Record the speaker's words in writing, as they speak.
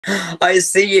I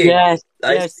see you. Yes,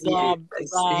 I yes, see you. Sam, I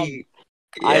Sam. see you.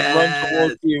 I'd run Yes.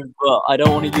 towards you, but I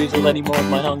don't want to use up any more of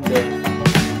my hunger.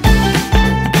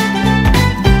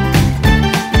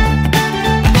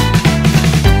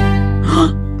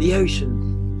 The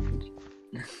ocean.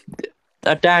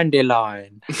 A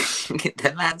dandelion.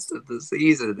 The last of the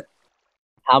season.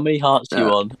 How many hearts do you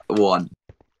want? 1.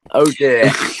 Oh dear.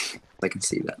 I can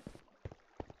see that.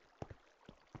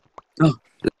 Oh,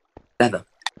 leather.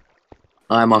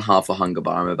 I'm on half a hunger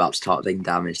bar. I'm about to start taking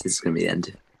damage. This is going to be the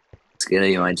end. It's going to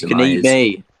be my You can eat demise.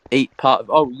 me. Eat part of.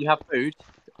 Oh, you have food.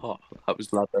 Oh, that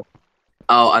was leather.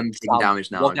 Oh, I'm taking Sam, damage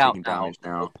now. log I'm out taking now. damage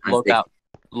now. Log out.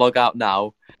 Log out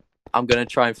now. I'm gonna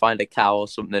try and find a cow or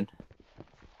something.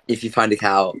 If you find a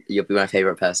cow, you'll be my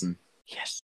favorite person.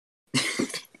 Yes.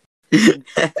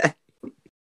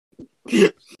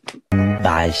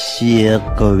 By sheer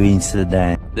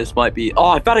coincidence. This might be. Oh,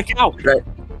 I found a cow. Right.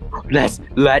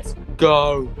 Let's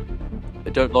go.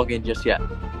 Don't log in just yet.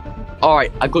 All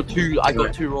right, I got two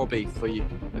raw beef for you.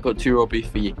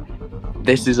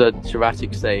 This is a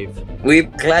Jurassic save. We've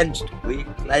clenched.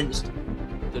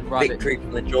 The rabbit. Victory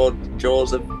from the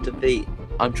jaws of defeat.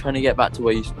 I'm trying to get back to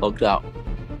where you logged out.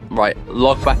 Right,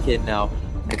 log back in now.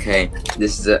 Okay,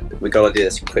 this is it. We gotta do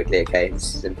this quickly. Okay,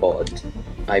 this is important.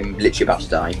 I'm literally about to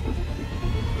die.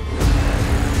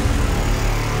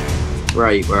 Where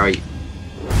are you?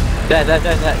 There.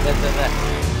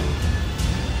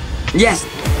 Yes!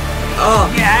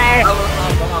 Oh! Yeah!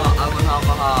 I want half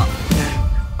a heart.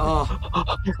 Oh,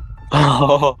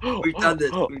 Oh, we've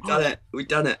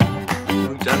done it.